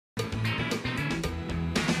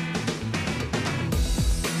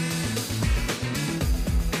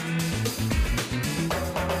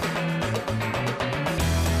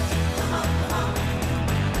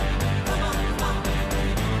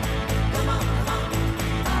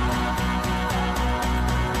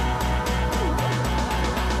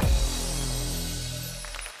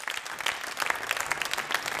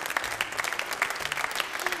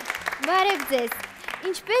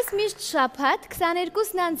Ինչպես միշտ շաբաթ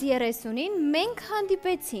 22:30-ին մենք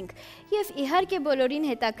հանդիպեցինք և իհարկե բոլորին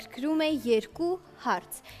հետաքրքրում է երկու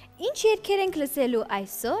հարց. Ինչ երգեր ենք լսելու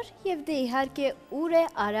այսօր և դե իհարկե ուր է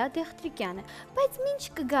Արա Դեկտրիկյանը, բայց մինչ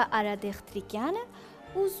կգա Արա Դեկտրիկյանը,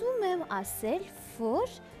 ուզում եմ ասել, որ...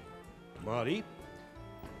 Մարի,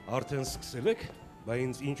 արդեն սկսել եք, բա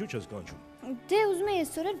ինձ ինչու չես կանչում։ Դե ուզում եմ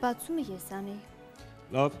այսօր էլ բացումը ես անեի։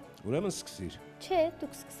 Լավ, ուրեմն սկսիր։ Չէ,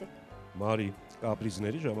 դուք սկսեք։ Մարի,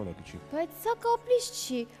 կապրիզների ժամանակը չի։ Բայց սա կապրիզ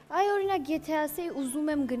չի, այ օրինակ եթե ասեի ուզում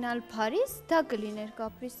եմ գնալ Փարիզ, դա կլիներ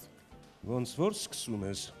կապրիզ։ Ոնց որ սկսում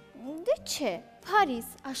ես։ Դե չէ, Փարիզ,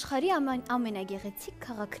 աշխարհի ամենագեղեցիկ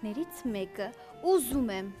քաղաքներից մեկը,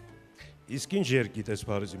 ուզում եմ։ Իսկ ինչ երգ գիտես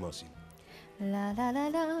Փարիզի մասին։ Լա լա լա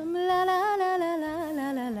լամ, լա լա լա լա լա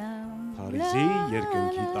լա լա լամ։ Փարիզի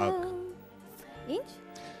երկնքի տակ։ Ինչ։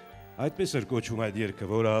 Այդպես էր կոչվում այդ երգը,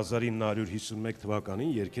 որը 1951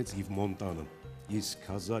 թվականին երգեց Իվ Մոնտանը, իսկ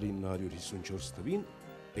 1954 թվին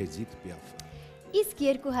Էդիթ Պիաֆը։ Իսկ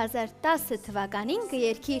 2010 թվականին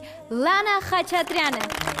կերգի Լանա Խաչատրյանը։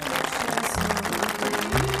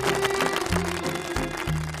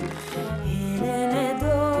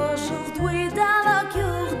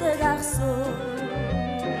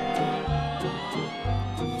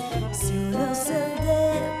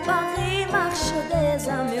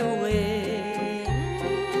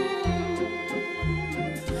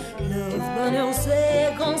 On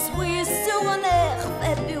s'est construit sur un air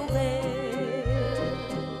épuré,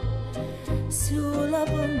 sur la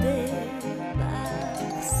bande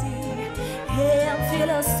par-ci, et un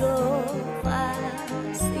philosophe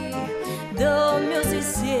assis, deux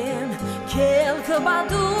musiciennes, quelques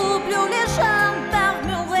badauds, plus les gens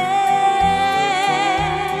murmuraient.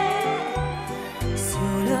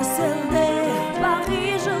 Sur le ciel de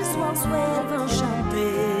Paris, je sois souhaite enchanté.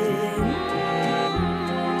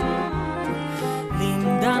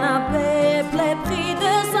 D'un peuple pris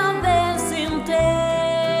de s'invincité,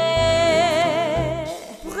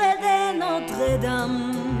 près de Notre-Dame,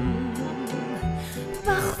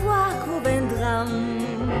 parfois couvre un drame.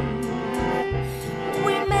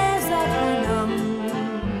 Oui, mais à un homme,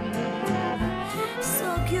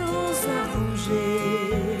 sans que ça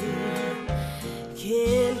rougeait,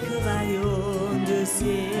 quelques rayons de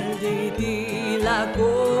ciel dédit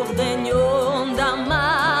l'accordéon d'un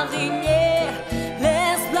marinier.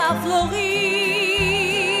 Fleurie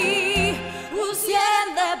au ciel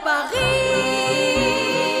de Paris.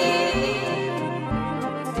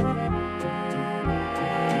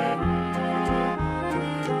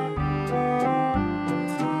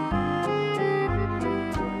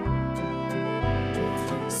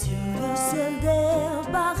 Sur le ciel de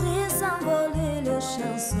Paris s'envolait le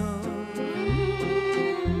chanson.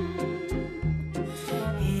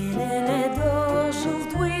 Il est né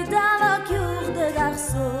d'aujourd'hui dans la cour de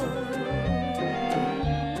garçon.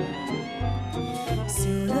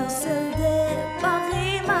 Sur le ciel de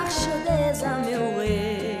Paris marchent des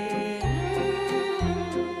amoureux.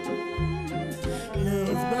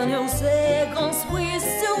 Leur bonheur s'est construit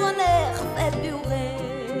sur un air épuré.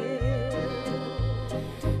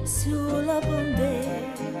 Sur la bande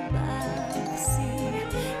par-ci,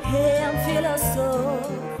 et un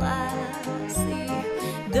philosophe assis,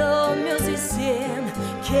 deux musiciennes,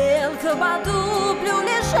 quelques badauds, plus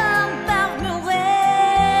les gens murmuraient.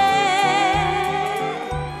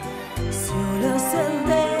 Sur le ciel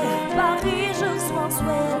de Paris, je sois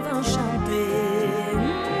souhaite enchanté.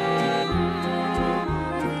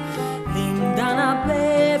 L'hymne d'un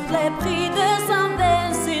peuple pris de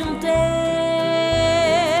s'invincité,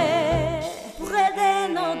 près de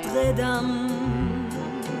Notre-Dame,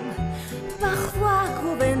 parfois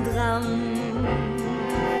couvre un drame.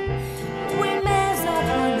 Oui, mais à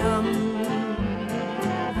un homme,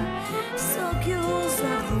 sans que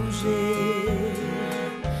ça rougeait,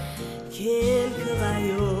 quelques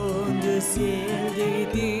rayons de ciel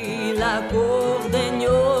dédit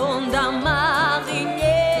l'accordéon d'un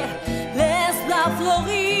marinier. Laisse la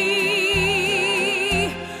fleurie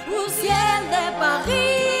au ciel de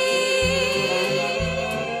Paris.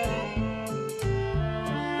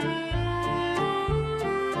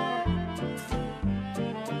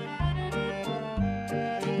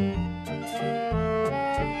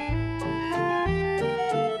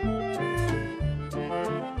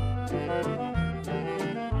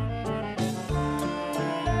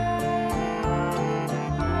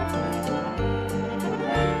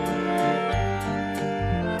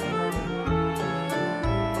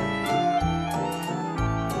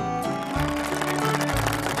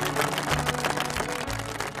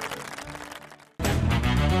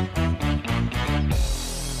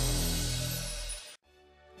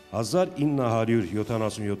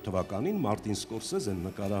 1977 թվականին Մարտին Սկորսեզեն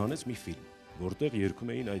նկարահանեց մի ֆիլմ, որտեղ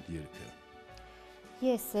երգում էին այդ երգը։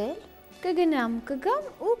 Ես էլ կգնամ, կգամ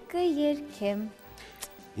ու կերգեմ։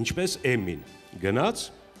 Ինչպես Էմին գնաց,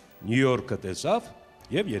 Նյու Յորքը տեսավ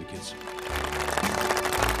եւ երգեց։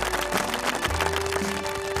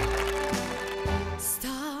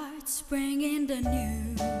 Start bringing the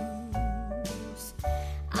news.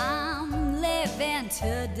 I'm living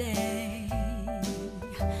today.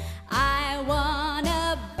 I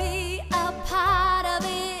wanna be a part of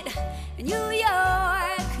it. New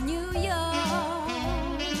York, New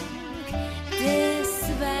York. This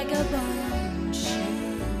vagabond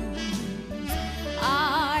shoes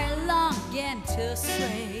are longing to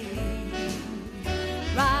stray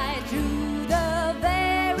right through the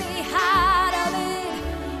very heart of it.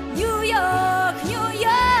 New York, New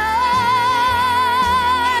York.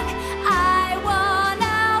 I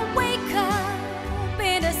wanna wake up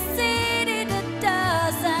in a city that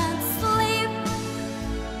doesn't sleep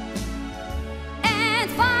and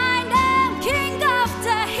find them king of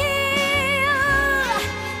the hill,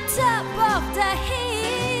 top of the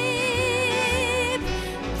heap.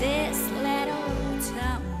 This little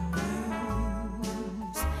town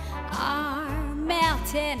blues are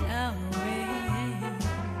melting away.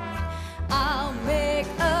 I'll make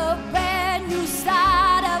a brand new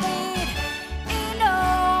start of it in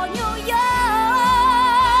old New York.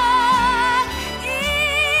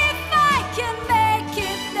 If I can make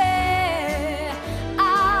it there,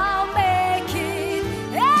 I'll make it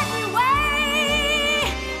anyway.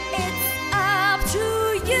 It's up to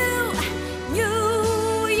you,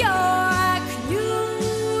 New York,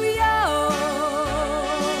 New York.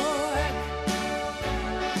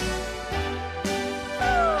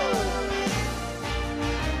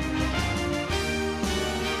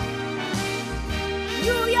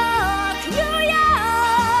 New York, New York.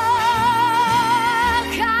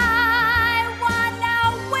 I wanna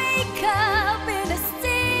wake up in a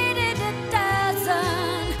city that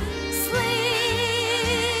doesn't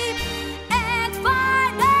sleep and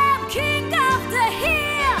find them king of the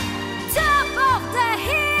hill, top of the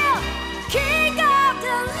hill, king of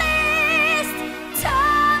the list,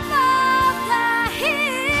 top of the hill.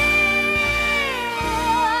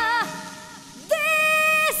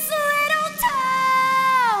 This little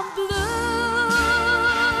town blues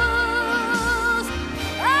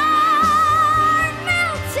are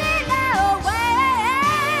melting away.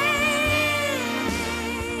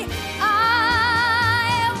 I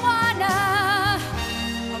wanna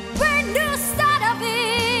a brand new start of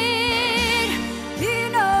it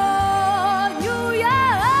in old New York.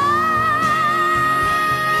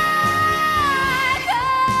 I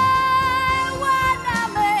wanna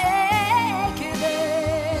make it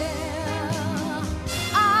there.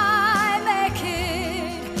 I make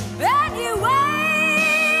it anyway.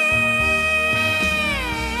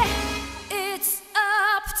 It's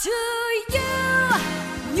up to you,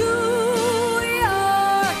 New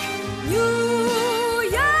York, New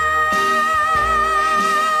York,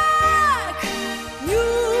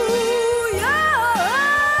 New York.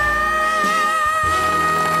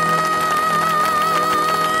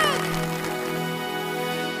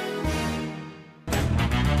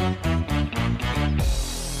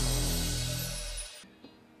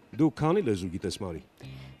 Դու քանի լեզու գիտես, Մարի։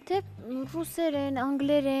 Դե ռուսերեն,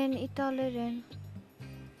 անգլերեն, իտալերեն։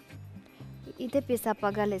 Իդեպ ես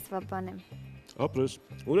ապագա լեզվաբան եմ։ Ապրես,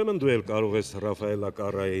 ուրեմն դու էլ կարող ես Ռաֆայելա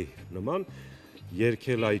Կարայի նման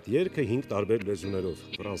երգել այդ երգը 5 տարբեր լեզուներով՝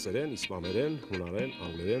 ֆրանսերեն, իսպաներեն, հունարեն,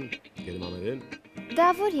 անգլերեն, գերմաներեն։ Դա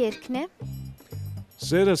որ երգն է։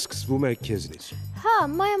 Սերը սկսվում է քեզնից։ Հա,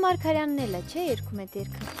 Մայա Մարգարյանն էլ է, չէ, երգում այդ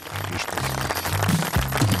երգը։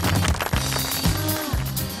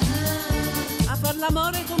 A far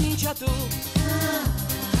l'amore comincia tu.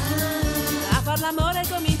 A far l'amore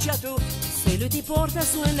comincia tu. Se lui ti porta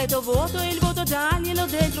su un letto vuoto e il voto daglielo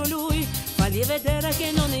dentro lui. Fagli vedere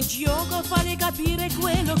che non è gioco, fagli capire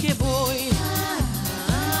quello che vuoi.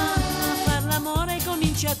 A far l'amore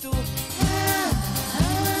comincia tu.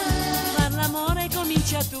 Far l'amore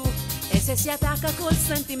comincia tu. E se si attacca col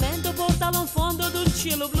sentimento portalo in fondo d'un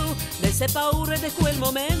cielo blu. Le sue paure di quel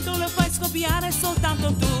momento lo fai scoppiare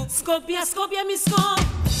soltanto tu. Scoppia, scoppia, mi scoppia.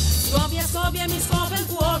 Scoppia, scoppia, mi scoppia il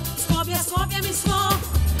cuore. Scoppia, scoppia, mi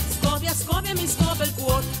scoppia. Scoppia, scoppia, mi scoppia il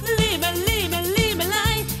cuore. Lime, lime, lime,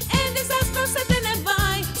 lei. E il disastro se te ne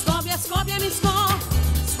vai. Scoppia, scoppia, mi scoppia.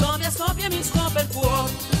 Scoppia, scoppia, mi scoppia il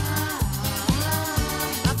cuore.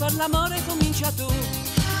 A far l'amore comincia tu.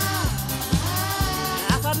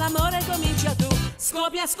 A far l'amore comincia tu.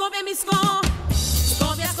 Scoppia, scoppia, mi scoppia.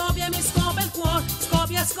 Scoppia, scoppia, mi scoppia il cuore.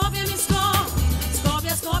 Scoppia, scoppia, mi scoppia.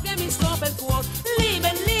 Scoppia, scoppia, mi scopre il cuore.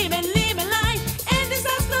 Liebe, liebe, liebelei, e il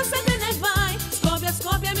disastro se te ne vai. Scoppia,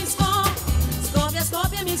 scoppia, mi scopre. Scoppia,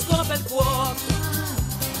 scoppia, mi scopre il cuore.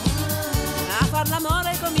 A far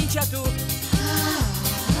l'amore comincia tu.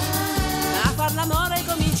 A far l'amore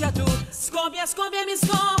comincia tu. Scoppia, scoppia, mi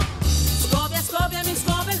scopre. Scoppia, scoppia, mi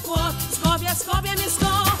scopre il cuore. Scoppia, scoppia, mi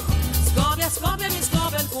scopre. Scoppia, scoppia, mi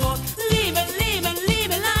scopre il cuore. Liebe, liebe,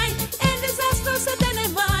 liebelei, e il disastro se te ne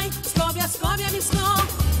vai. Scoppia, scoppia, mi scopre.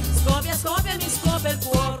 Scoppia, scoppia, mi scopre il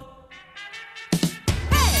cuore.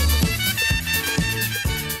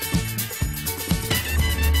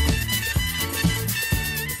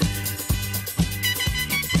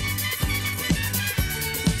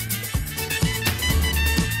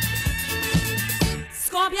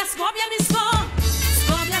 Scoppia, scoppia, mi scopre.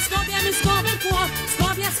 Scoppia, scoppia, mi scopre il cuore.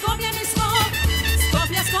 Scoppia, scoppia, mi scopre.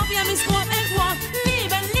 Scoppia, scoppia, mi scopre il cuore.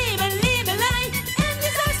 Liebe, liebe, liebelei, e il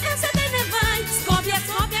disastro se te ne vai. Scoppia,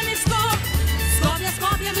 scoppia, mi scopre. Scoppia,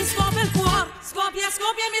 scoppia, mi scopre il cuore. Scoppia,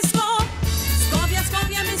 scoppia, mi scopre.